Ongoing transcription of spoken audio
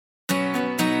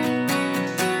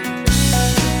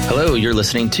Hello, you're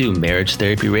listening to Marriage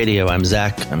Therapy Radio. I'm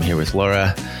Zach. I'm here with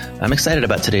Laura. I'm excited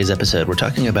about today's episode. We're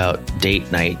talking about date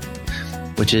night,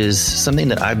 which is something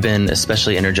that I've been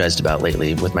especially energized about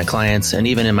lately with my clients and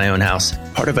even in my own house.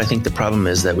 Part of, I think, the problem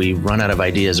is that we run out of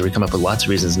ideas or we come up with lots of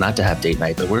reasons not to have date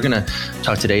night. But we're going to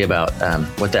talk today about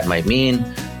what that might mean,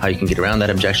 how you can get around that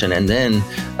objection. And then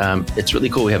it's really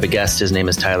cool. We have a guest. His name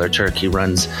is Tyler Turk. He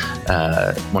runs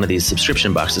one of these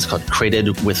subscription boxes called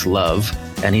Created with Love.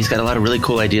 And he's got a lot of really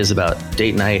cool ideas about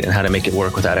date night and how to make it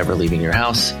work without ever leaving your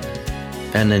house.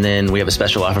 And then we have a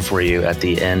special offer for you at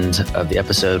the end of the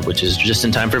episode, which is just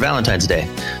in time for Valentine's Day.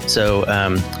 So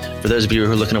for those of you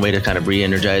who are looking a way to kind of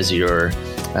re-energize your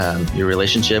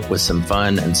relationship with some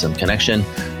fun and some connection,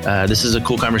 this is a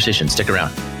cool conversation. Stick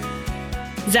around.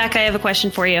 Zach, I have a question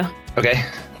for you. Okay.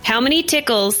 How many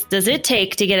tickles does it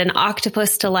take to get an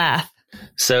octopus to laugh?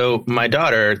 So my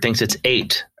daughter thinks it's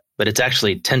 8, but it's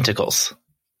actually tentacles.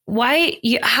 Why?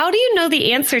 How do you know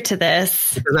the answer to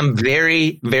this? Because I'm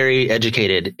very, very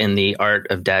educated in the art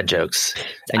of dad jokes.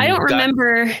 I don't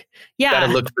remember. Yeah. Got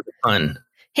to look for the fun.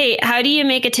 Hey, how do you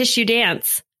make a tissue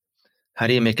dance? How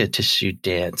do you make a tissue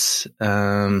dance?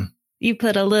 You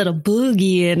put a little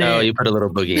boogie in it. Oh, you put a little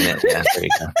boogie in it. Yeah, there you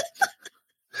go.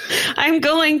 I'm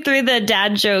going through the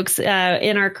dad jokes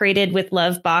in our Created with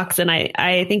Love box, and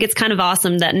I think it's kind of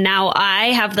awesome that now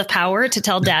I have the power to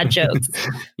tell dad jokes.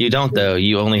 You don't, though.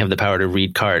 You only have the power to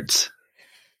read cards.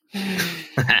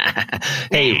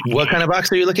 Hey, what kind of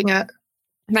box are you looking at?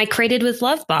 My Created with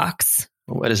Love box.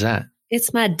 What is that?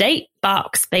 It's my date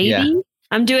box, baby. Yeah.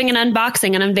 I'm doing an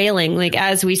unboxing and unveiling like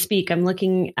as we speak. I'm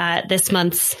looking at this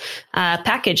month's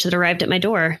package that arrived at my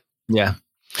door. Yeah.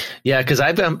 Yeah, because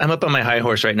I'm up on my high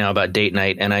horse right now about date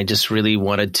night, and I just really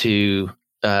wanted to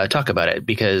talk about it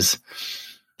because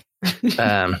it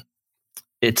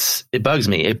bugs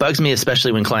me. It bugs me,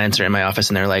 especially when clients are in my office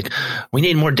and they're like, "We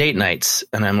need more date nights,"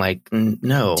 and I'm like,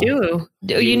 "No,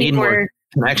 you need more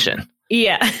connection."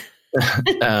 Yeah,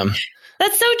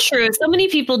 that's so true. So many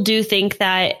people do think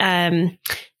that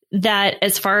that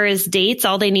as far as dates,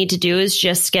 all they need to do is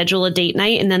just schedule a date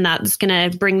night and then that's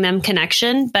going to bring them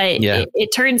connection. But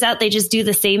it turns out they just do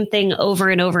the same thing over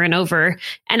and over and over.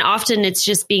 And often it's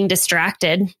just being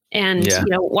distracted and,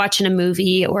 watching a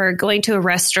movie or going to a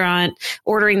restaurant,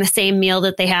 ordering the same meal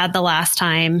that they had the last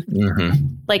time. Mm-hmm.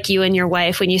 Like you and your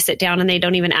wife, when you sit down and they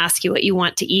don't even ask you what you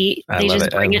want to eat. They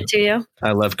just bring it to you.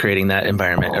 I love creating that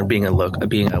environment or being what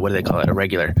do they call it? A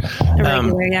regular.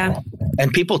 Yeah.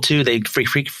 And people too, they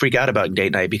freak out about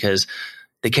date night because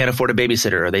they can't afford a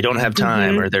babysitter or they don't have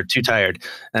time or they're too tired.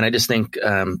 And I just think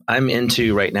I'm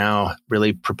into right now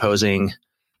really proposing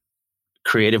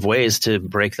creative ways to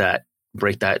break that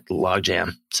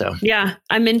logjam. So yeah,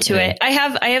 I'm into it. I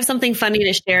have something funny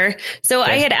to share. So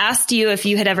I had asked you if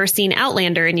you had ever seen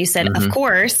Outlander and you said, of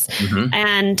course. Mm-hmm.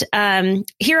 And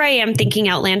here I am thinking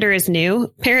Outlander is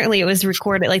new. Apparently it was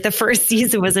recorded, like the first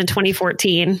season was in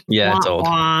 2014. Yeah, it's old.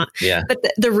 Yeah. But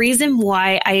the reason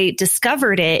why I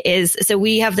discovered it is, so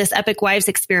we have this Epic Wives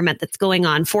experiment that's going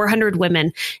on, 400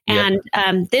 women. And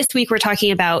this week we're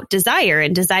talking about desire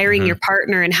and desiring your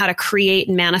partner and how to create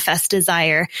and manifest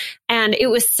desire. And it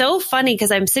was so funny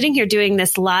because I'm sitting here doing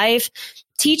this live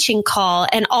teaching call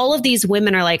and all of these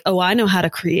women are like, oh, I know how to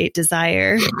create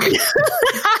desire.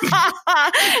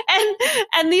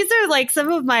 and these are like some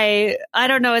of my, I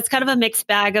don't know, it's kind of a mixed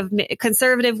bag of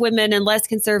conservative women and less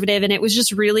conservative. And it was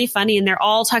just really funny. And they're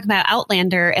all talking about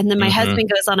Outlander. And then my husband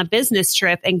goes on a business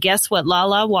trip and guess what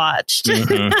Lala watched?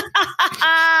 Yeah.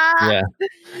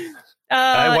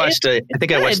 I watched I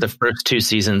watched the first 2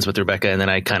 seasons with Rebecca and then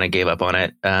I kind of gave up on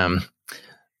it.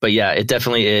 But yeah, it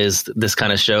definitely is this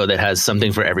kind of show that has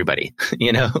something for everybody.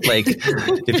 Like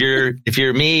if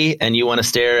you're me and you want to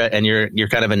stare and you're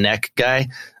kind of a neck guy,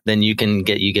 then you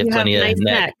get plenty of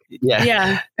neck.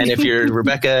 Yeah. And if you're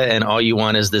Rebecca and all you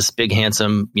want is this big,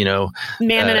 handsome, man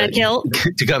in a kilt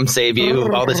to come save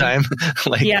you all the time,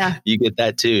 you get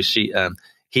that too.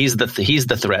 He's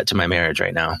the threat to my marriage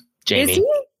right now. Jamie. Is he?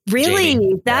 Really?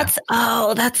 Jamie.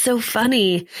 That's so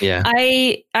funny. Yeah.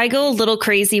 I go a little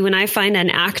crazy when I find an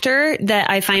actor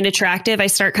that I find attractive. I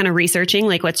start kind of researching,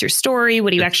 like, what's your story? What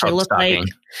do you actually look like?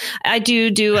 I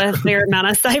do a fair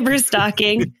amount of cyber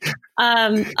stalking.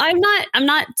 I'm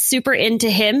not super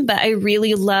into him, but I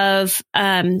really love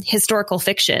historical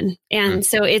fiction. And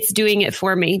so it's doing it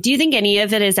for me. Do you think any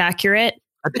of it is accurate?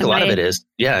 I think a lot of it is.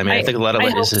 Yeah. I mean, I think a lot of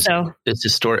it is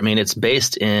historic. I mean, it's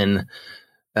based in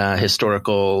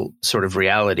historical sort of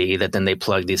reality that then they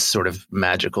plug these sort of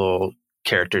magical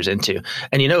characters into.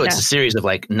 And it's a series of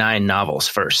like 9 novels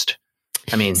first.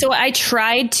 I mean, so I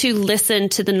tried to listen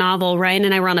to the novel. Ryan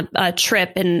and I were on a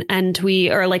trip and we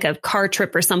are like a car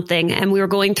trip or something. And we were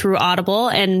going through Audible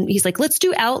and he's like, let's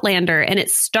do Outlander. And it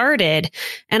started.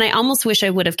 And I almost wish I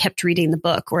would have kept reading the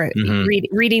book or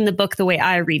reading the book the way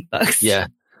I read books. Yeah.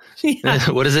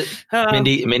 What is it?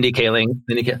 Mindy Kaling.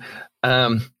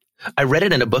 I read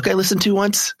it in a book I listened to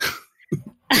once.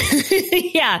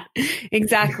 Yeah,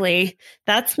 exactly.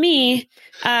 That's me.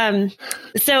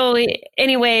 So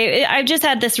anyway, I've just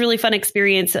had this really fun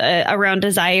experience around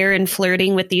desire and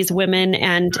flirting with these women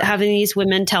and having these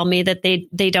women tell me that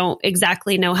they don't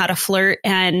exactly know how to flirt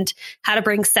and how to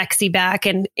bring sexy back.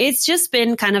 And it's just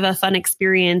been kind of a fun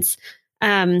experience.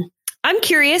 I'm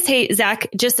curious. Hey, Zach,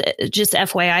 just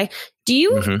FYI,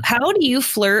 how do you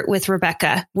flirt with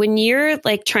Rebecca when you're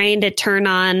like trying to turn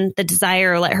on the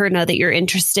desire or let her know that you're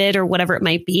interested or whatever it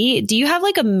might be? Do you have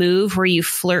like a move where you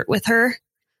flirt with her?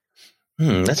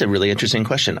 That's a really interesting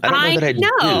question. I don't know that I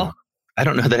do. I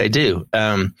don't know that I do.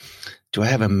 Do I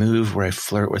have a move where I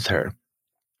flirt with her?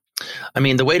 I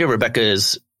mean, the way to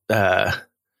Rebecca's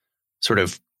sort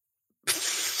of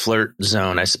flirt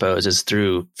zone, I suppose, is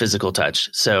through physical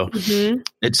touch. So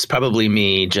it's probably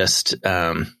me just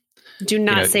do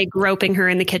not say groping her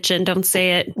in the kitchen. Don't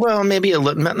say it. Well, maybe a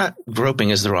little, not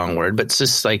groping is the wrong word, but it's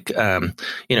just like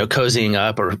cozying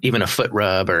up or even a foot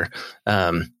rub or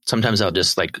sometimes I'll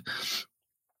just like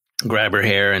grab her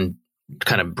hair and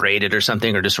kind of braid it or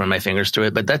something or just run my fingers through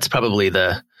it. But that's probably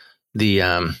the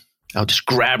I'll just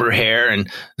grab her hair and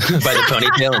by the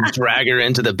ponytail and drag her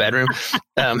into the bedroom.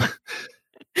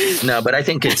 No, but I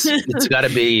think it's got to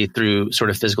be through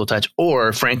sort of physical touch,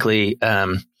 or frankly,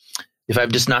 if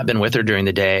I've just not been with her during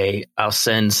the day, I'll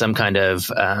send some kind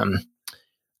of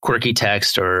quirky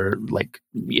text or like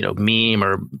meme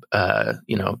or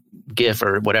GIF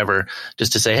or whatever,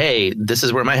 just to say, hey, this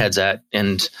is where my head's at,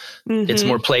 and it's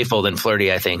more playful than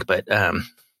flirty, I think. But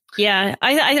yeah,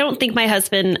 I don't think my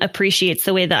husband appreciates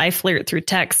the way that I flirt through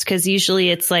text because usually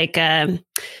it's like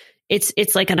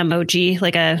it's like an emoji,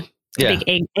 like a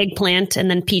big eggplant and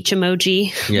then peach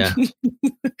emoji. Yeah.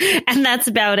 And that's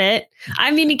about it.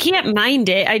 I mean, you can't mind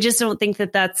it. I just don't think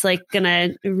that that's like going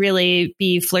to really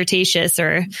be flirtatious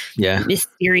or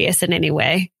mysterious in any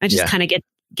way. I just kind of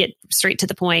get straight to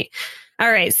the point. All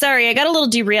right. Sorry, I got a little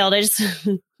derailed. I just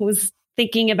was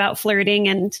thinking about flirting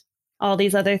and all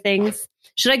these other things.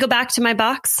 Should I go back to my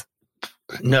box?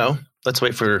 No, let's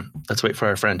wait for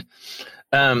our friend.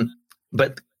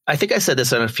 But I think I said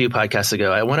this on a few podcasts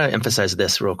ago. I want to emphasize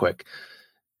this real quick.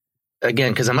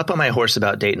 Again, because I'm up on my horse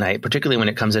about date night, particularly when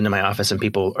it comes into my office and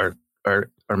people are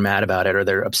mad about it or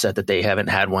they're upset that they haven't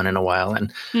had one in a while.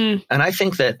 And I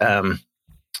think that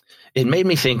it made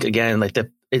me think again, like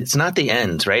it's not the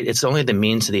ends, right? It's only the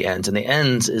means to the ends, and the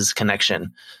ends is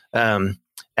connection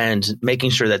and making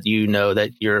sure that you know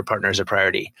that your partner is a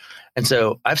priority. And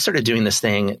so I've started doing this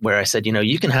thing where I said,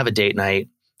 you can have a date night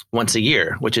once a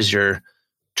year, which is your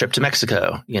trip to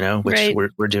Mexico, which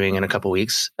we're doing in a couple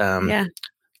weeks.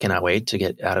 Cannot wait to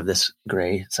get out of this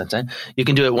gray sunset. You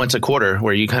can do it once a quarter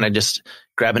where you kind of just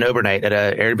grab an overnight at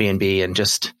an Airbnb and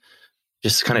just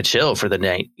kind of chill for the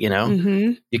night, You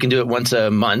can do it once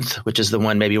a month, which is the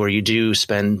one maybe where you do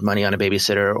spend money on a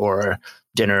babysitter or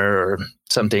dinner or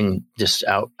something just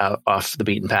out off the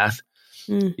beaten path.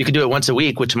 You can do it once a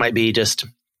week, which might be just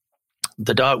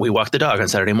the dog. We walk the dog on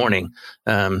Saturday morning.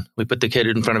 We put the kid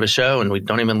in front of a show and we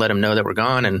don't even let him know that we're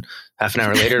gone. And half an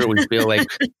hour later, we feel like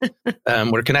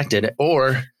we're connected.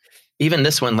 Or even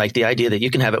this one, like the idea that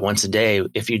you can have it once a day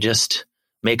if you just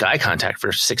make eye contact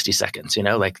for 60 seconds,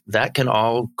 like that can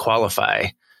all qualify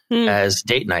as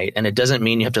date night. And it doesn't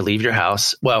mean you have to leave your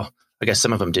house. Well, I guess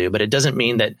some of them do, but it doesn't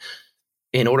mean that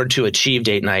in order to achieve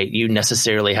date night, you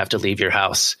necessarily have to leave your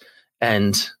house.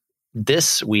 And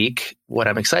this week, what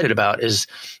I'm excited about is,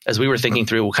 as we were thinking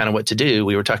through kind of what to do,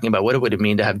 we were talking about what it would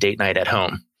mean to have date night at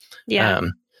home. Yeah.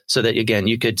 So that, again,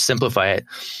 you could simplify it.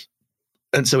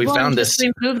 And so we found this.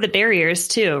 Remove the barriers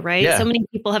too, right? Yeah. So many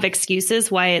people have excuses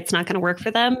why it's not going to work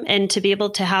for them. And to be able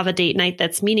to have a date night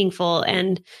that's meaningful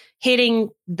and hitting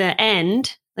the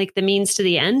end, like the means to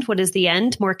the end. What is the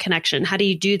end? More connection. How do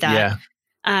you do that?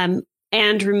 Yeah.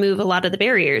 And remove a lot of the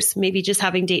barriers, maybe just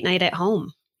having date night at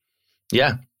home.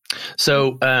 Yeah.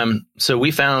 So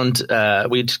we found,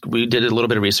 we did a little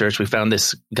bit of research. We found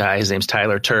this guy, his name's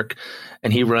Tyler Turk,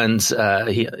 and he runs,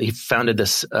 he founded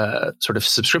this, sort of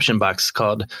subscription box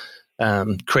called,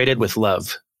 Created with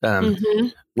Love,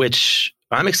 which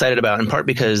I'm excited about in part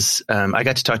because, I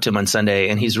got to talk to him on Sunday,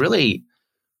 and he's really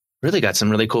got some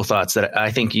really cool thoughts that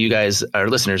I think you guys, our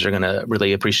listeners, are going to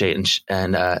really appreciate.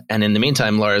 And in the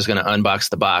meantime, Laura's going to unbox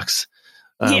the box,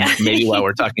 maybe while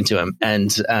we're talking to him.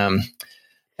 And,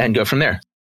 and go from there.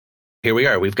 Here we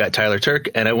are. We've got Tyler Turk,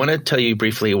 and I want to tell you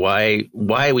briefly why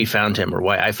we found him, or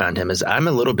why I found him. Is I'm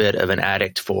a little bit of an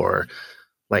addict for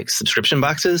like subscription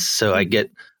boxes. So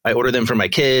I order them for my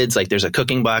kids. Like there's a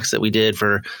cooking box that we did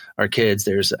for our kids.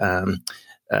 There's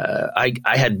I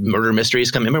had murder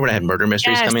mysteries coming. Remember when I had murder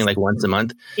mysteries coming like once a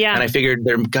month? Yeah. And I figured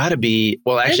there got to be.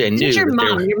 Well, actually, I knew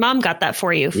your mom got that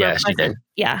for you. Yeah, she did.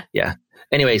 Yeah. Yeah.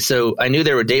 Anyway, so I knew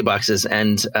there were date boxes,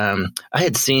 and I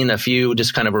had seen a few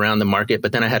just kind of around the market,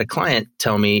 but then I had a client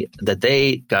tell me that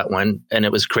they got one and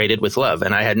it was Created with Love,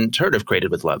 and I hadn't heard of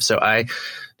Created with Love. So I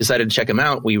decided to check him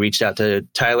out. We reached out to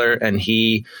Tyler, and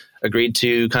he agreed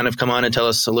to kind of come on and tell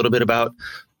us a little bit about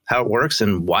how it works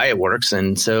and why it works.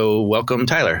 And so welcome,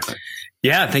 Tyler.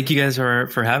 Yeah, thank you guys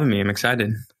for having me. I'm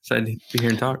excited to be here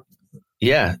and talk.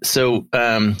 Yeah. So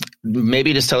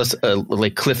maybe just tell us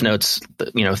like Cliff Notes,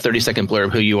 30-second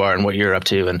blurb, who you are and what you're up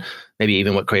to, and maybe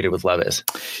even what Created with Love is.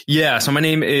 Yeah. So my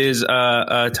name is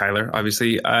Tyler.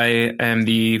 Obviously, I am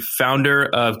the founder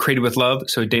of Created with Love,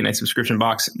 so a date night subscription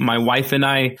box. My wife and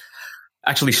I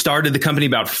actually started the company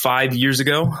about 5 years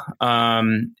ago.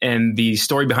 And the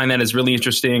story behind that is really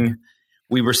interesting.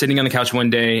 We were sitting on the couch one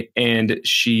day, and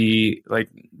she, like,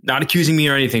 not accusing me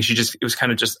or anything. It was kind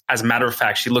of just as a matter of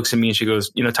fact, she looks at me and she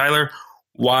goes, Tyler,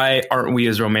 why aren't we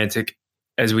as romantic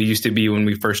as we used to be when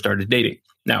we first started dating?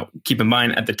 Now, keep in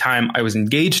mind, at the time I was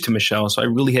engaged to Michelle, so I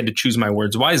really had to choose my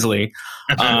words wisely.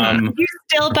 You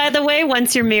still, by the way,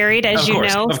 once you're married, as you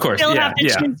know, of course, still have to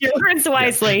choose your words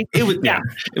wisely. It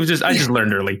was just, I just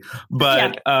learned early.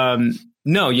 But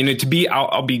no,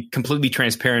 I'll be completely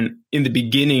transparent. In the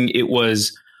beginning, it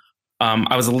was,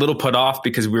 I was a little put off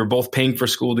because we were both paying for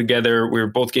school together. We were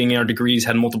both getting our degrees,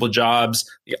 had multiple jobs.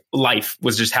 Life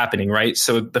was just happening, right?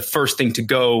 So the first thing to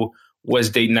go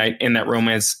was date night and that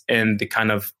romance. And the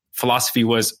kind of philosophy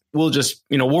was, we'll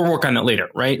work on that later,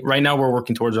 right? Right now we're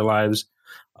working towards our lives.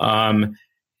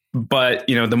 But,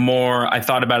 the more I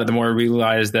thought about it, the more I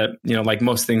realized that, like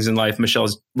most things in life,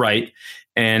 Michelle's right.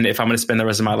 And if I'm going to spend the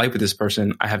rest of my life with this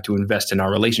person, I have to invest in our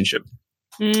relationship.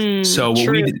 So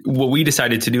what we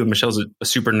decided to do, and Michelle's a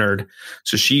super nerd,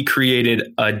 so she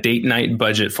created a date night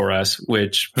budget for us,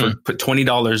 which put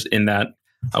 $20 in that,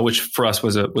 which for us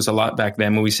was a lot back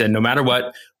then. When we said, no matter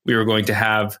what, we were going to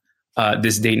have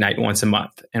this date night once a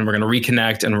month, and we're going to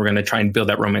reconnect, and we're going to try and build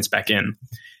that romance back in.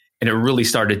 And it really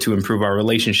started to improve our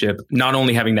relationship, not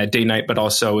only having that date night, but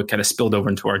also it kind of spilled over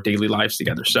into our daily lives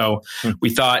together. So we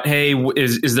thought, hey,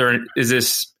 is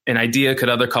this an idea? Could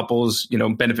other couples,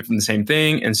 benefit from the same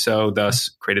thing? And so thus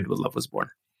Created with Love was born.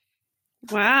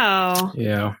 Wow.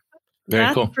 Yeah.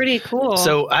 Very cool. That's pretty cool.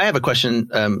 So I have a question,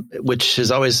 which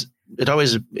is always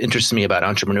interests me about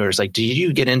entrepreneurs. Like, do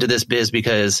you get into this biz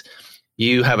because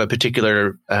you have a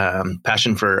particular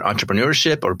passion for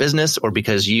entrepreneurship or business, or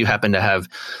because you happen to have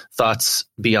thoughts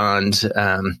beyond,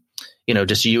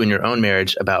 just you and your own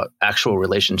marriage about actual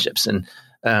relationships? And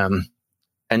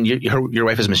your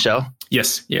wife is Michelle?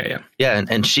 Yes. Yeah. Yeah.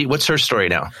 And she, what's her story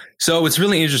now? So it's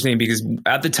really interesting because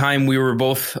at the time we were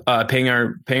both paying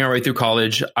our way through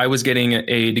college. I was getting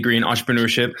a degree in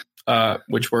entrepreneurship,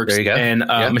 which works. There you go.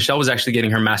 And Michelle was actually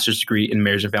getting her master's degree in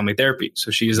marriage and family therapy.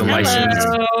 So she is a licensed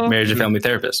marriage and family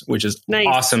therapist, which is an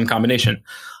awesome combination.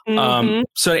 So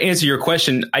to answer your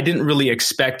question, I didn't really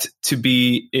expect to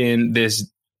be in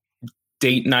this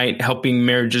date night helping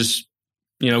marriages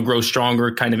grow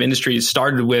stronger kind of industry. It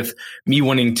started with me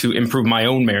wanting to improve my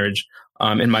own marriage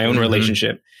and my own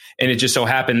relationship. And it just so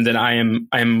happened that I'm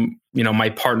my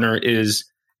partner is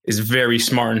very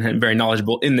smart and very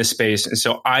knowledgeable in this space. And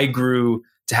so I grew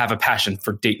to have a passion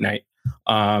for date night.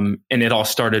 And it all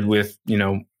started with,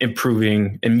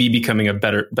 improving and me becoming a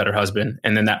better husband.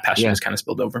 And then that passion has kind of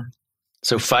spilled over.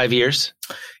 So 5 years?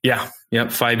 Yeah.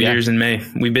 Yep. 5 years in May.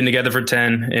 We've been together for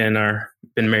 10 and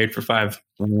been married for 5.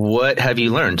 What have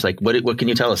you learned? Like, what can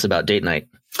you tell us about date night?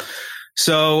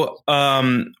 So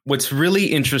what's really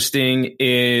interesting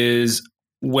is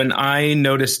when I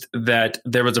noticed that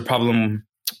there was a problem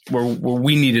where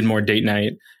we needed more date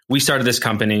night, we started this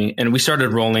company and we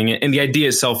started rolling it. And the idea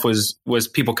itself was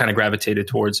people kind of gravitated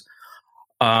towards.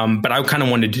 But I kind of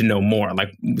wanted to know more,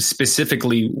 like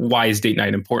specifically, why is date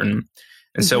night important?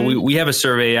 And so we have a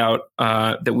survey out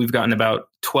that we've gotten about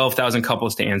 12,000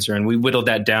 couples to answer, and we whittled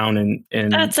that down.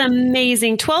 And that's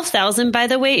amazing. 12,000, by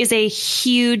the way, is a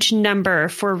huge number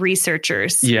for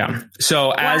researchers. Yeah.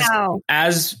 So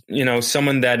as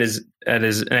someone that is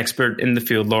an expert in the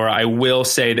field, Laura, I will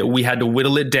say that we had to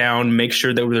whittle it down, make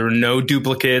sure that there were no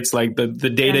duplicates. Like the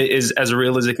data is as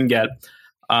real as it can get.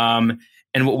 And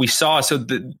what we saw, so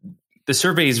the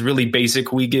survey is really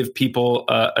basic. We give people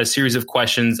a series of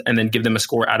questions and then give them a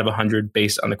score out of 100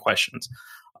 based on the questions.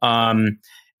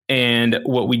 And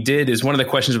what we did is one of the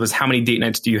questions was, how many date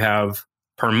nights do you have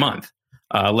per month?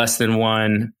 Less than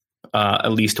one,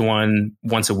 at least one,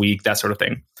 once a week, that sort of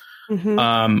thing.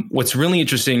 Mm-hmm. What's really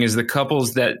interesting is the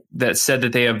couples that said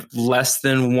that they have less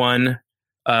than one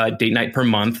date night per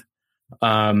month,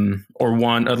 or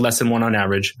less than one on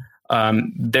average.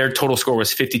 Their total score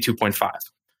was 52.5.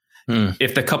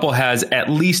 If the couple has at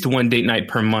least one date night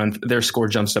per month, their score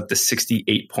jumps up to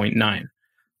 68.9.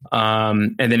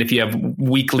 And then if you have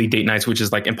weekly date nights, which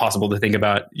is like impossible to think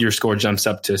about, your score jumps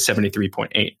up to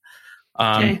 73.8.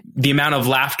 The amount of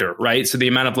laughter, right? So the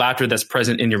amount of laughter that's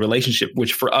present in your relationship,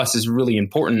 which for us is really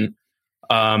important.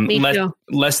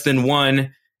 Less than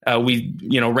one, we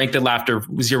ranked the laughter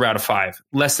 0 out of 5.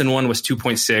 Less than one was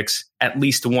 2.6. At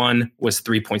least one was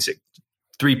 3.6.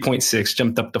 3.6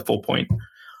 jumped up the full point.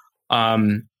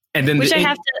 And then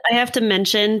I have to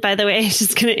mention, by the way, I'm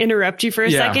just going to interrupt you for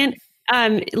a second.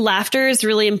 Laughter is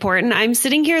really important. I'm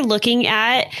sitting here looking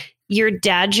at your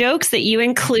dad jokes that you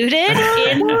included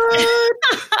in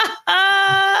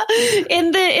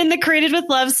the Created with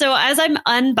Love. So as I'm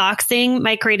unboxing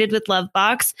my Created with Love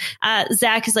box,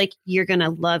 Zach is like, you're going to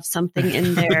love something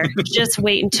in there. Just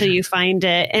wait until you find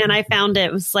it. And I found it.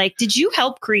 It was like, did you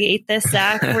help create this,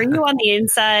 Zach? Were you on the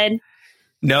inside?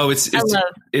 No, it's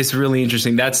really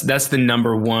interesting. That's the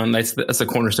number one. That's the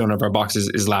cornerstone of our boxes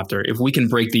is laughter. If we can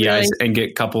break the ice and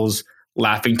get couples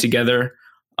laughing together,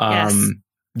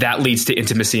 that leads to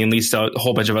intimacy and leads to a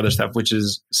whole bunch of other stuff, which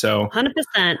is so 100%.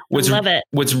 I love it.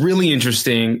 What's really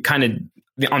interesting, kind of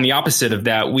on the opposite of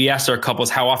that, we asked our couples,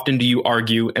 how often do you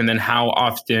argue? And then how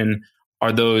often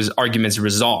are those arguments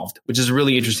resolved? Which is a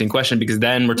really interesting question, because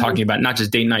then we're talking about not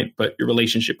just date night, but your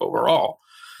relationship overall.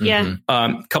 Yeah.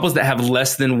 Couples that have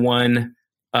less than one,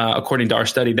 according to our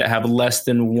study, that have less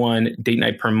than one date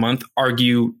night per month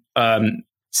argue,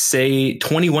 say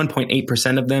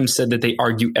 21.8% of them said that they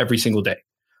argue every single day,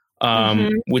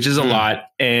 which is a lot.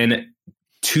 And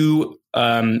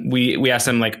we asked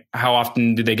them, like, how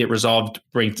often do they get resolved?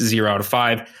 Ranked 0 out of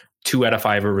 5, 2 out of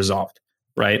 5 are resolved.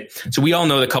 Right. So we all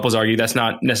know that couples argue. That's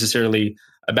not necessarily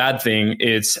a bad thing.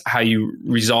 It's how you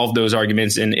resolve those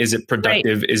arguments, and is it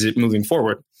productive? Right. Is it moving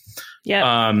forward?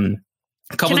 Yeah. Can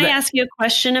I ask you a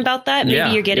question about that?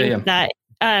 Maybe you're getting that.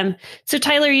 So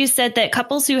Tyler, you said that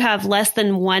couples who have less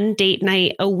than one date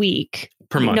night a week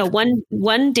per month, no,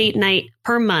 one date night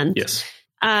per month. Yes.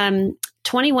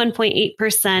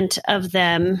 21.8% of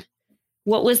them.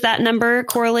 What was that number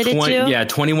correlated to? Yeah.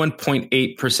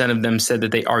 21.8% of them said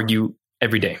that they argue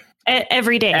every day.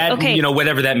 Every day. Okay.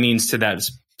 Whatever that means to that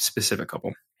specific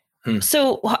couple.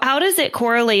 So how does it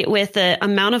correlate with the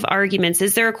amount of arguments?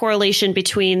 Is there a correlation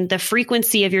between the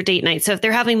frequency of your date nights? So if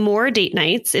they're having more date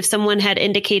nights, if someone had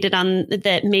indicated on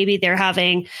that maybe they're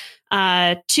having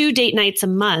 2 date nights a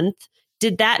month,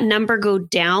 did that number go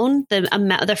down,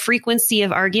 the frequency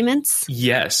of arguments?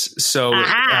 Yes. So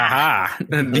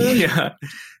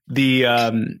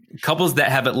the couples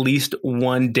that have at least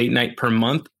one date night per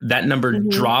month, that number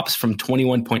drops from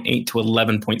 21.8 to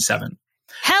 11.7.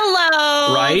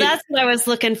 Hello. Right? That's what I was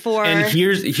looking for. And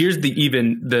here's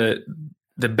the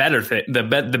better thing.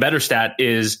 The better stat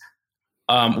is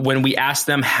when we ask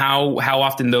them how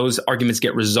often those arguments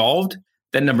get resolved,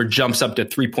 that number jumps up to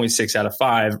 3.6 out of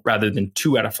 5 rather than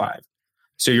 2 out of 5.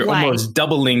 So you're almost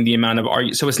doubling the amount of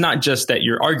argument. So it's not just that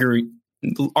you're arguing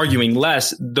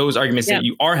less. Those arguments that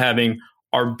you are having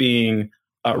are being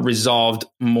resolved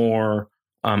more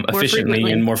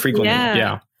efficiently and more frequently.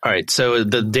 Yeah. All right. So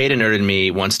the data nerd in me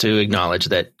wants to acknowledge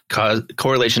that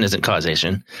correlation isn't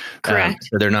causation. Correct.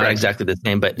 So they're not exactly the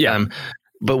same. But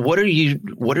but what are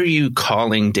you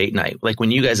calling date night? Like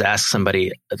when you guys ask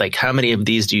somebody, like, how many of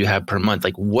these do you have per month?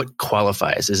 Like what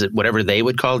qualifies? Is it whatever they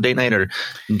would call date night, or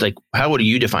like how would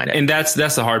you define it? And that's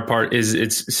the hard part, is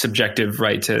it's subjective,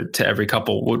 right, to every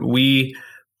couple.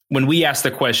 When we ask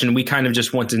the question, we kind of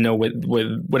just want to know what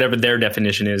whatever their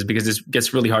definition is, because it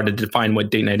gets really hard to define what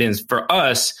date night is. For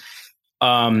us,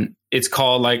 it's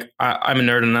called, like, I'm a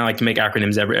nerd and I like to make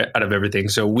acronyms out of everything.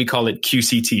 So we call it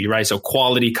QCT, right? So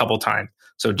quality couple time.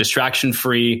 So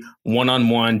distraction-free,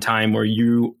 one-on-one time where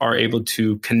you are able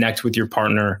to connect with your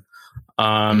partner.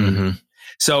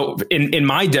 So in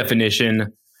my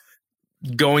definition,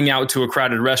 going out to a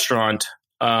crowded restaurant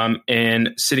and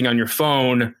sitting on your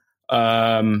phone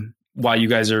while you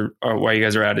guys are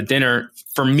out at dinner,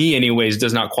 for me anyways,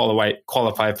 does not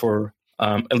qualify for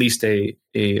at least a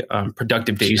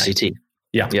productive date QCT.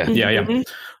 night. Yeah.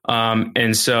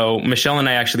 And so Michelle and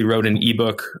I actually wrote an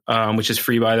ebook, which is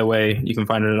free, by the way. You can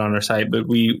find it on our site. But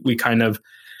we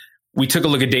took a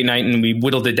look at date night and we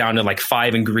whittled it down to like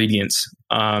 5 ingredients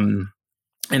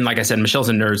and like I said, Michelle's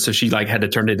a nerd, so she like had to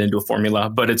turn it into a formula.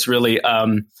 But it's really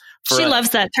she loves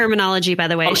that terminology, by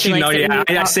the way. Oh, she likes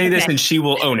I say this and she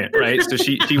will own it, right? So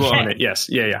she will own it. Yes,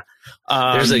 yeah.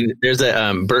 There's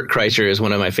a Bert Kreischer is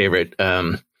one of my favorite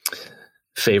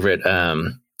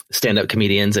stand-up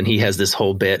comedians, and he has this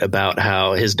whole bit about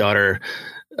how his daughter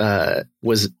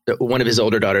was one of his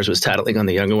older daughters was tattling on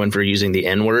the younger one for using the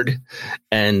N-word,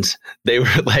 and they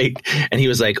were like, and he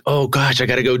was like, "Oh gosh, I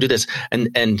got to go do this,"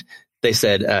 and they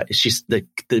said,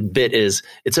 the bit is,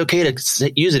 it's okay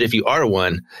to use it if you are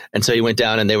one. And so he went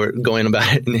down and they were going about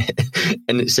it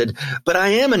and it said, but I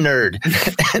am a nerd.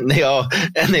 and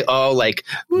they all like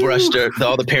brushed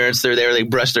all the parents that are there, they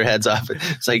brushed their heads off.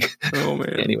 It's like, oh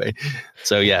man. Anyway.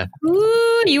 So yeah.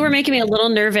 Ooh, you were making me a little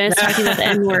nervous talking about the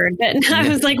N-word. But I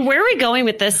was like, where are we going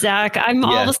with this, Zach? I'm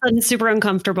all of a sudden super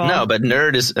uncomfortable. No, but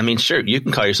nerd is, I mean, sure, you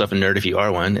can call yourself a nerd if you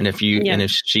are one. And if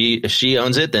she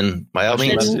owns it, then by all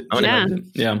means, own it.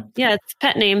 Yeah, it's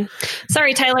pet name.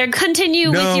 Sorry, Tyler.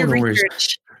 Continue with your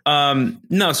research.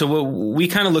 So we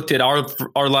kind of looked at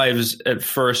our lives at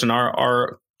first and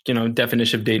our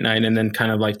definition of date night, and then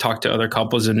kind of like talked to other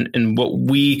couples, and what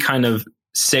we kind of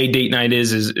say date night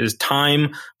is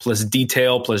time plus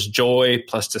detail plus joy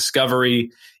plus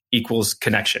discovery equals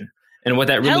connection. And what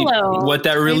that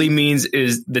really means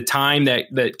is the time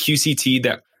that QCT,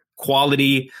 that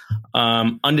quality,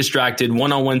 undistracted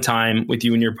one-on-one time with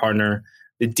you and your partner,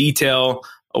 the detail,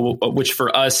 which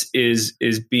for us is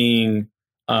being,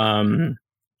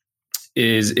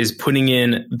 is putting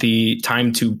in the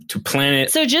time to plan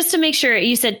it. So just to make sure,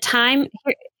 you said time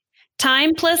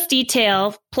plus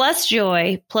detail plus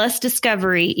joy plus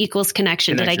discovery equals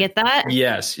connection. Did I get that?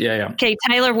 Yes. Yeah. Okay,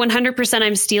 Tyler, 100%.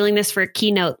 I'm stealing this for a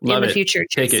keynote in the future.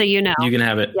 Take it. So you know. You can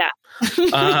have it.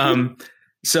 Yeah.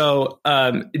 So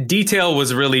detail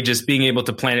was really just being able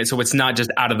to plan it, so it's not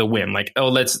just out of the whim. Like, oh,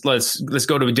 let's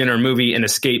go to a dinner, movie, and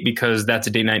escape because that's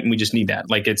a date night, and we just need that.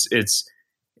 Like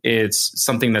it's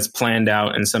something that's planned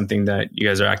out and something that you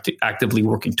guys are actively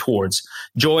working towards.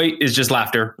 Joy is just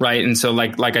laughter, right? And so,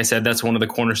 like I said, that's one of the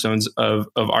cornerstones of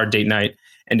our date night.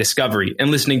 And discovery. And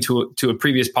listening to a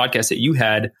previous podcast that you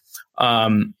had,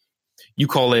 you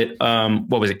call it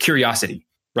what was it? Curiosity,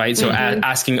 right? So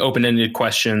asking open-ended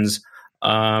questions.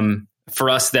 For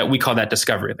us, that we call that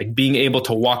discovery, like being able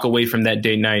to walk away from that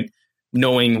date night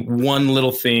knowing one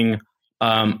little thing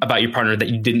about your partner that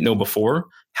you didn't know before,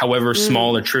 however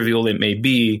small or trivial it may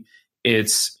be.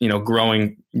 It's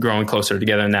growing closer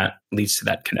together, and that leads to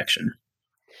that connection.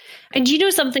 And you know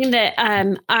something that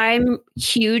I'm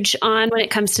huge on when it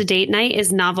comes to date night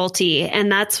is novelty. And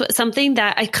that's something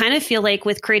that I kind of feel like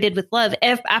with Created with Love,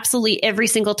 absolutely every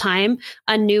single time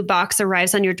a new box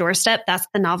arrives on your doorstep, that's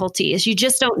the novelty, is you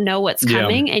just don't know what's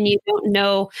coming and you don't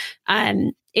know.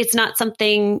 It's not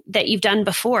something that you've done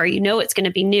before. You know it's going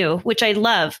to be new, which I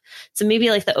love. So maybe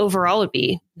like the overall would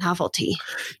be novelty.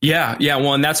 Yeah.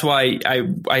 Well, and that's why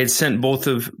I had sent both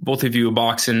of you a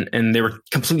box, and they were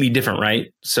completely different,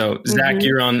 right? So Zach,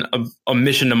 you're on a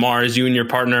mission to Mars. You and your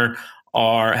partner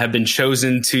have been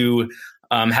chosen to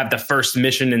have the first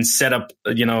mission and set up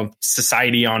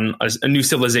society on a new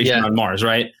civilization on Mars,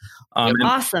 right?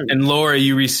 Awesome. And Laura,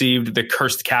 you received the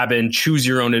Cursed Cabin, choose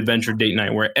your own adventure date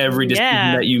night, where every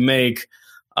decision that you make,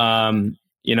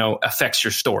 affects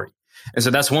your story. And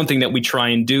so that's one thing that we try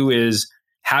and do is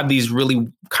have these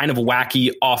really kind of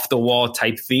wacky, off the wall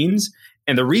type themes.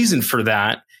 And the reason for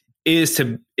that is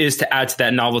to add to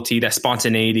that novelty, that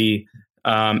spontaneity,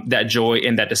 that joy,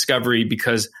 and that discovery.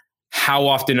 Because how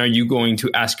often are you going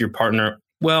to ask your partner,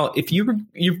 well, if you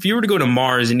were to go to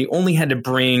Mars and you only had to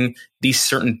bring these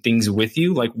certain things with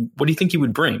you, like what do you think you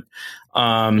would bring?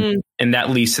 And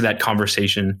that leads to that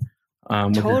conversation.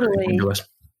 Totally.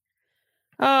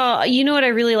 Oh, you know what I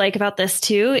really like about this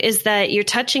too is that you're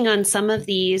touching on some of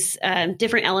these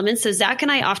different elements. So Zach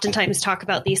and I oftentimes talk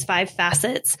about these 5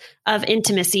 facets of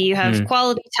intimacy. You have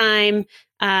quality time.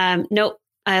 Nope,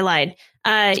 I lied.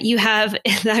 You have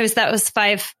that was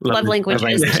 5 love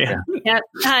languages.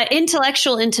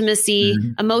 Intellectual intimacy,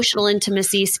 emotional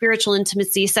intimacy, spiritual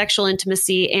intimacy, sexual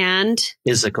intimacy, and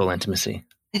physical intimacy.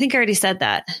 I think I already said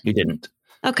that. You didn't.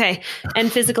 Okay.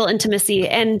 And physical intimacy.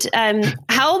 And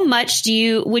how much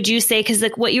would you say, because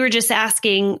like what you were just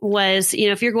asking was,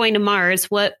 if you're going to Mars,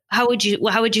 how would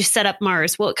you set up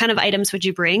Mars? What kind of items would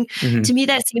you bring? To me,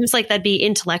 that seems like that'd be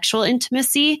intellectual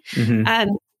intimacy.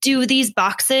 Do these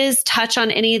boxes touch on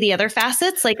any of the other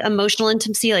facets, like emotional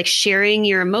intimacy, like sharing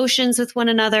your emotions with one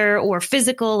another, or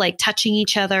physical, like touching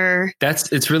each other?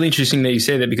 It's really interesting that you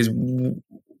say that, because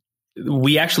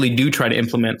we actually do try to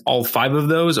implement all 5 of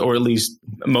those, or at least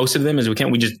most of them as we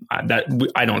can.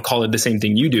 I don't call it the same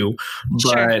thing you do,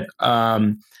 but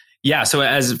yeah. So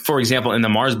as for example, in the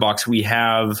Mars box, we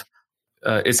have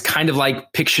it's kind of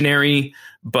like Pictionary,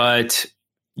 but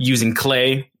using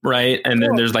clay, right? And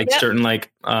then there's like certain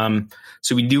like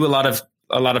so we do a lot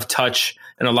of touch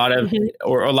and a lot of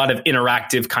or a lot of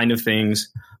interactive kind of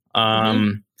things.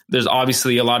 There's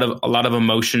obviously a lot of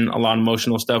emotion, a lot of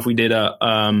emotional stuff. We did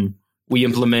we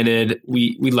implemented,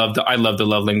 I love the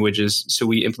love languages. So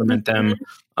we implement them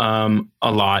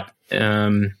a lot.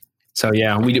 So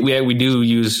yeah, we do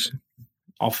use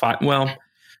all five. Well,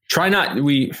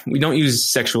 we don't use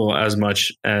sexual as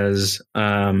much as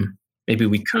maybe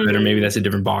we could, or maybe that's a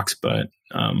different box, but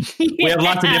we have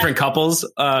lots of different couples.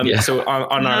 So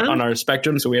on our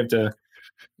spectrum, so we have to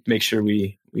make sure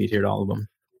we adhere to all of them.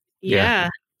 Yeah.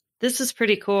 This is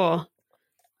pretty cool.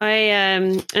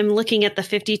 I'm looking at the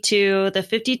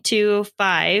 52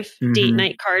 5 date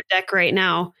night card deck right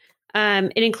now.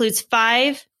 It includes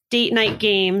 5 date night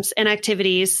games and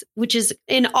activities, which is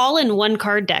in one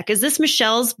card deck. Is this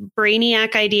Michelle's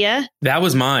brainiac idea? That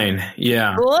was mine.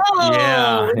 Yeah. Whoa.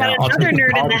 Yeah. Another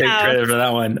nerd in the take house. Credit for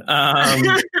that one.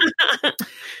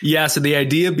 Yeah. So the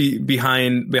idea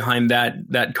behind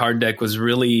that card deck was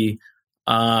really,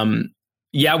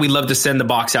 we love to send the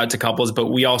box out to couples, but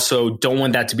we also don't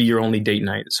want that to be your only date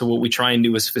night. So what we try and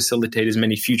do is facilitate as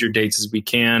many future dates as we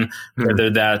can, whether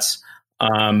that's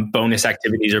bonus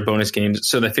activities or bonus games.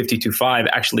 So the 52-5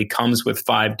 actually comes with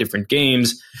 5 different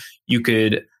games. You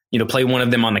could, play one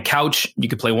of them on the couch. You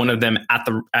could play one of them at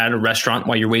a restaurant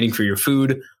while you're waiting for your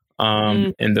food,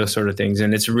 and those sort of things.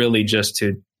 And it's really just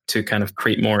to kind of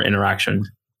create more interaction.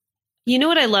 You know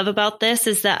what I love about this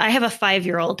is that I have a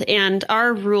 5-year-old, and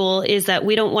our rule is that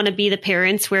we don't want to be the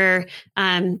parents where,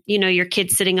 your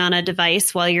kid's sitting on a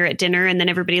device while you're at dinner and then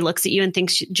everybody looks at you and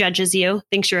judges you,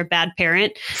 thinks you're a bad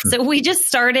parent. So we just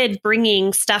started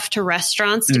bringing stuff to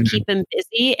restaurants to keep them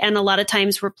busy. And a lot of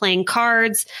times we're playing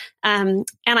cards. And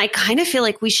I kind of feel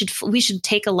like we should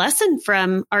take a lesson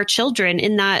from our children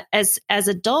in that as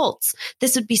adults.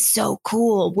 This would be so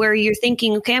cool where you're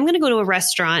thinking, okay, I'm going to go to a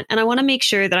restaurant and I want to make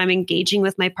sure that I'm engaging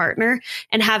with my partner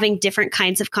and having different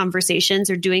kinds of conversations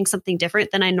or doing something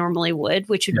different than I normally would,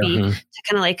 which would be to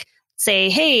kind of like say,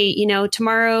 hey,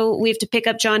 tomorrow we have to pick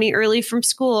up Johnny early from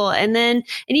school. And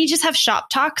you just have shop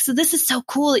talk. So this is so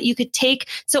cool that you could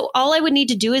so all I would need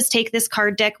to do is take this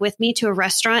card deck with me to a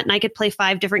restaurant and I could play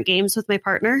 5 different games with my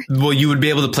partner. Well, you would be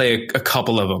able to play a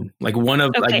couple of them. Like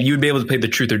you would be able to play the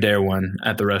truth or dare one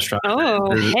at the restaurant.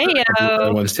 Oh, hey,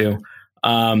 other ones too.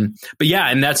 But yeah,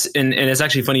 and it's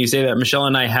actually funny you say that. Michelle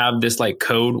and I have this like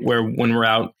code where when we're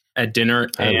out at dinner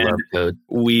and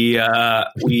we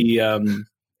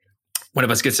one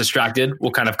of us gets distracted,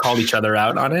 we'll kind of call each other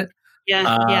out on it.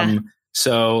 Yeah.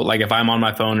 So like if I'm on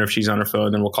my phone or if she's on her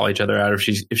phone, then we'll call each other out. If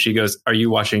she goes, are you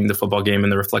watching the football game in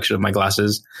the reflection of my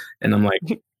glasses? And I'm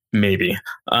like, maybe.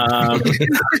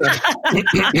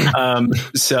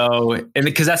 So, and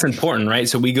because that's important, right?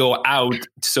 So we go out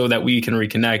so that we can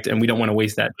reconnect and we don't want to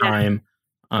waste that time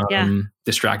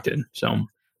distracted. So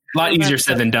a lot easier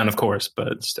said than done, of course,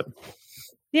 but still.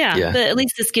 Yeah, but at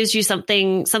least this gives you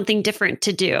something different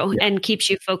to do and keeps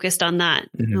you focused on that.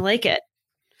 I like it.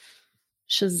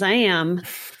 Shazam.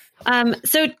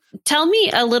 So tell me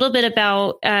a little bit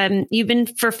about, you've been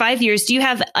for 5 years. Do you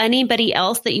have anybody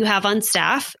else that you have on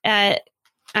staff at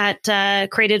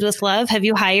Created with Love? Have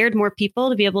you hired more people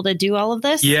to be able to do all of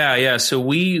this? Yeah. So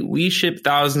we ship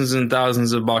thousands and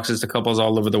thousands of boxes to couples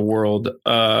all over the world,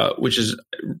 which is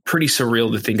pretty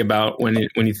surreal to think about when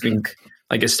you think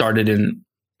like it started in,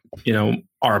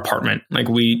 our apartment. Like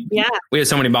we had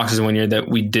so many boxes one year that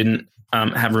we didn't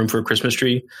have room for a Christmas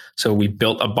tree. So we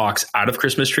built a box out of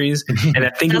Christmas trees. And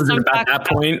I think it was about that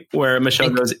point where Michelle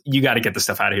goes, you got to get the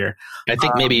stuff out of here. I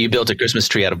think maybe you built a Christmas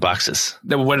tree out of boxes.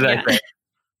 What did I say?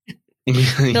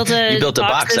 You built a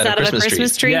box out of a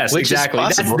Christmas tree. Yes, which exactly.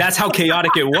 That's how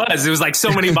chaotic it was. It was like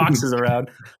so many boxes around.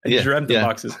 I dreamt the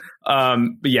boxes.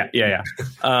 But yeah.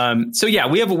 So yeah,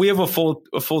 we have a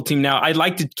full team now. I'd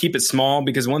like to keep it small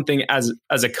because one thing as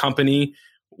a company,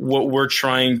 what we're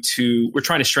trying to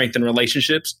strengthen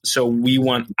relationships. So we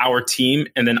want our team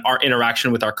and then our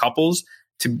interaction with our couples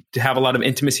to have a lot of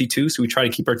intimacy too. So we try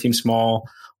to keep our team small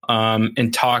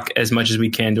and talk as much as we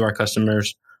can to our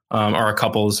customers. Or our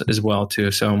couples as well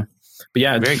too. So, but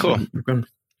yeah, very cool.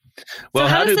 Well, so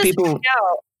how do people?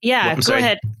 Yeah, go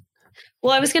ahead.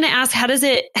 Well, I was going to ask, how does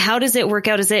it work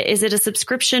out? Is it a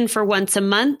subscription for once a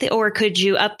month, or could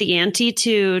you up the ante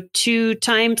to 2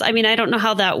 times? I mean, I don't know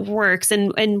how that works,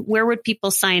 and where would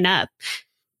people sign up?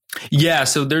 Yeah,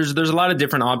 so there's a lot of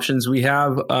different options we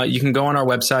have. You can go on our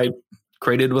website,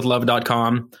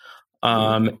 createdwithlove.com.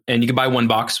 And you can buy one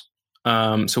box.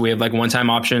 So we have like one-time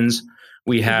options.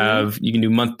 We have, you can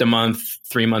do month to month,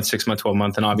 3 months, 6 months, 12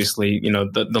 months. And obviously,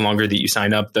 the longer that you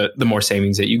sign up, the more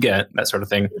savings that you get, that sort of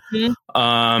thing.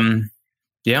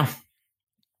 Yeah.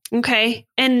 Okay.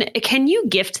 And can you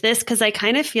gift this? Because I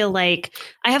kind of feel like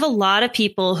I have a lot of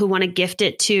people who want to gift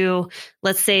it to,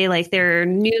 let's say, like their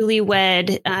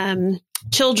newlywed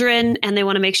children, and they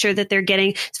want to make sure that they're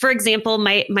getting, for example,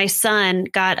 my son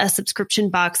got a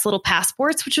subscription box, little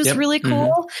passports, which was really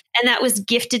cool. And that was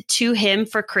gifted to him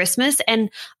for Christmas. And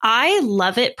I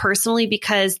love it personally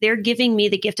because they're giving me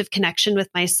the gift of connection with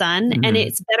my son. And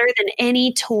it's better than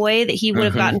any toy that he would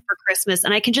have gotten for Christmas.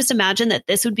 And I can just imagine that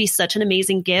this would be such an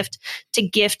amazing gift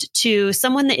to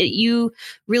someone that you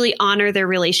really honor their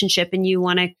relationship and you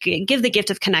want to give the gift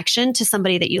of connection to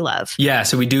somebody that you love. Yeah.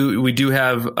 So we do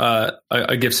have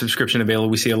a gift subscription available.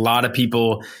 We see a lot of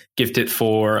people gift it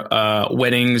for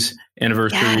weddings,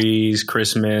 anniversaries,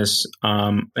 Christmas,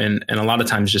 and a lot of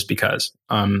times just because.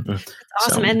 That's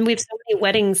awesome. And we have so many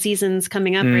wedding seasons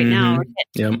coming up right now.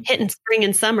 Hitting spring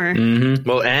and summer.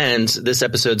 Well, and this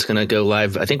episode's going to go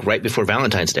live, I think, right before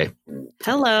Valentine's Day.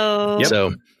 Hello.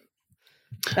 So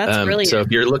that's brilliant. So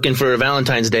if you're looking for a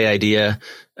Valentine's Day idea,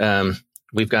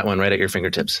 we've got one right at your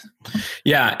fingertips.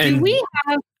 Yeah. And do we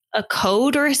have a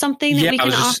code or something that we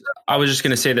can offer? I was just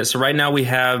going to say that. So right now we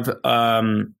have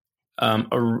our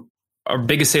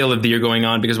biggest sale of the year going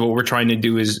on, because what we're trying to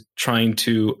do is trying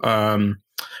to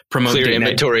promote clear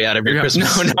inventory out of your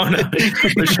Christmas. No.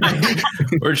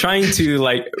 We're trying to,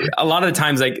 like, a lot of the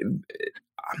times, like,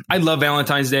 I love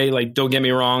Valentine's Day, like, don't get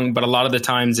me wrong, but a lot of the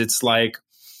times it's like,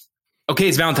 okay,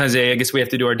 it's Valentine's Day, I guess we have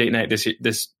to do our date night this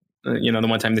the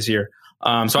one time this year.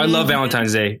 So I love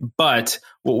Valentine's Day, but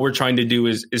what we're trying to do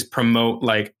is promote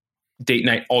like date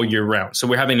night all year round. So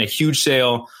we're having a huge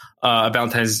sale, a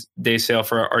Valentine's Day sale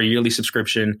for our yearly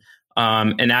subscription.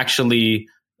 And actually,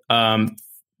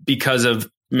 because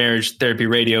of Marriage Therapy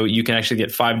Radio, you can actually get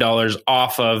 $5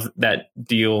 off of that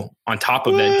deal on top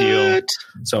of that deal.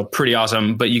 So pretty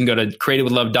awesome. But you can go to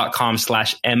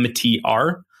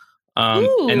createdwithlove.com/MTR.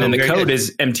 And then the code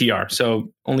is MTR.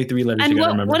 So only 3 letters you got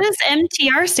to remember. What does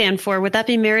MTR stand for? Would that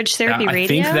be Marriage Therapy Radio? I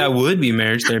think that would be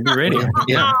Marriage Therapy Radio.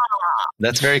 Yeah.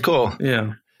 That's very cool.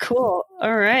 Yeah. Cool.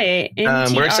 All right.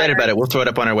 We're excited about it. We'll throw it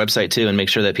up on our website too and make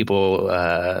sure that people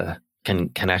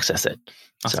can access it.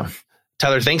 Awesome. So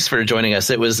Tyler, thanks for joining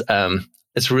us. It was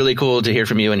it's really cool to hear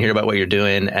from you and hear about what you're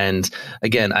doing. And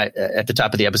again, at the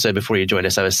top of the episode before you joined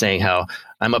us, I was saying how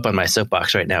I'm up on my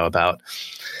soapbox right now about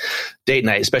date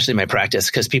night, especially my practice,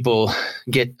 because people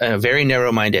get very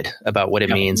narrow-minded about what it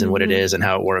means and what it is and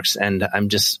how it works. And I'm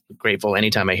just grateful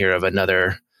anytime I hear of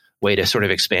another way to sort of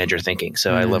expand your thinking.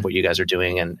 So I love what you guys are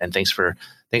doing, and thanks for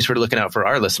looking out for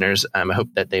our listeners. I hope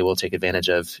that they will take advantage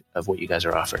of what you guys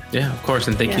are offering. Yeah, of course.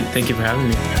 And thank you for having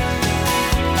me.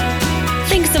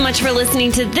 Thanks so much for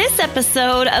listening to this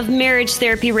episode of Marriage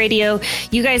Therapy Radio.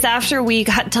 You guys, after we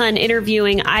got done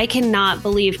interviewing, I cannot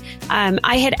believe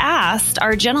I had asked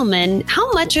our gentleman,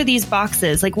 how much are these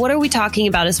boxes? Like, what are we talking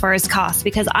about as far as costs?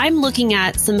 Because I'm looking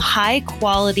at some high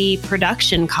quality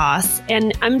production costs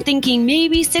and I'm thinking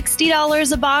maybe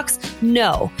 $60 a box.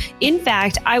 No. In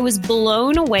fact, I was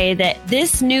blown away that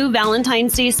this new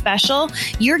Valentine's Day special,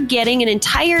 you're getting an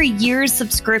entire year's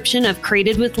subscription of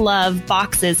Created with Love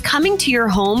boxes coming to your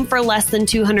home for less than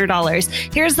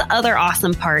 $200. Here's the other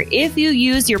awesome part. If you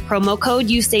use your promo code,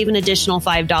 you save an additional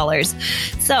 $5.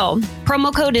 So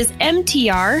promo code is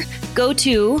MTR. Go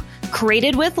to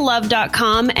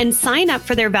createdwithlove.com and sign up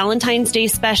for their Valentine's Day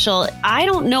special. I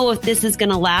don't know if this is going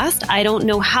to last. I don't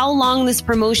know how long this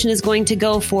promotion is going to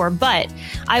go for, but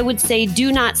I would say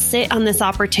do not sit on this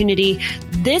opportunity.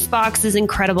 This box is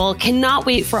incredible. Cannot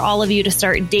wait for all of you to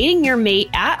start dating your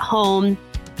mate at home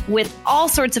with all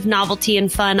sorts of novelty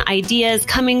and fun ideas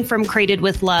coming from Created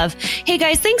with Love. Hey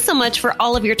guys, thanks so much for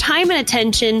all of your time and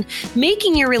attention,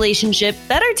 making your relationship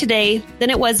better today than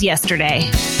it was yesterday.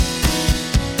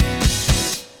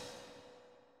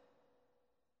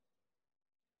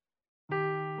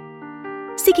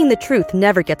 Seeking the truth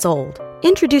never gets old.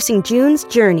 Introducing June's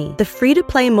Journey, the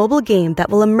free-to-play mobile game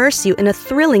that will immerse you in a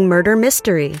thrilling murder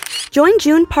mystery. Join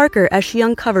June Parker as she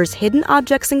uncovers hidden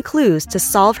objects and clues to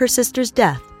solve her sister's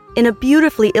death in a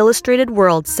beautifully illustrated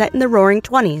world set in the Roaring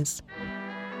 20s.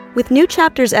 With new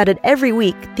chapters added every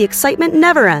week, the excitement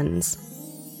never ends.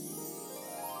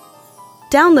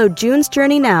 Download June's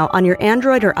Journey now on your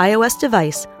Android or iOS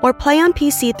device, or play on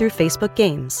PC through Facebook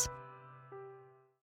Games.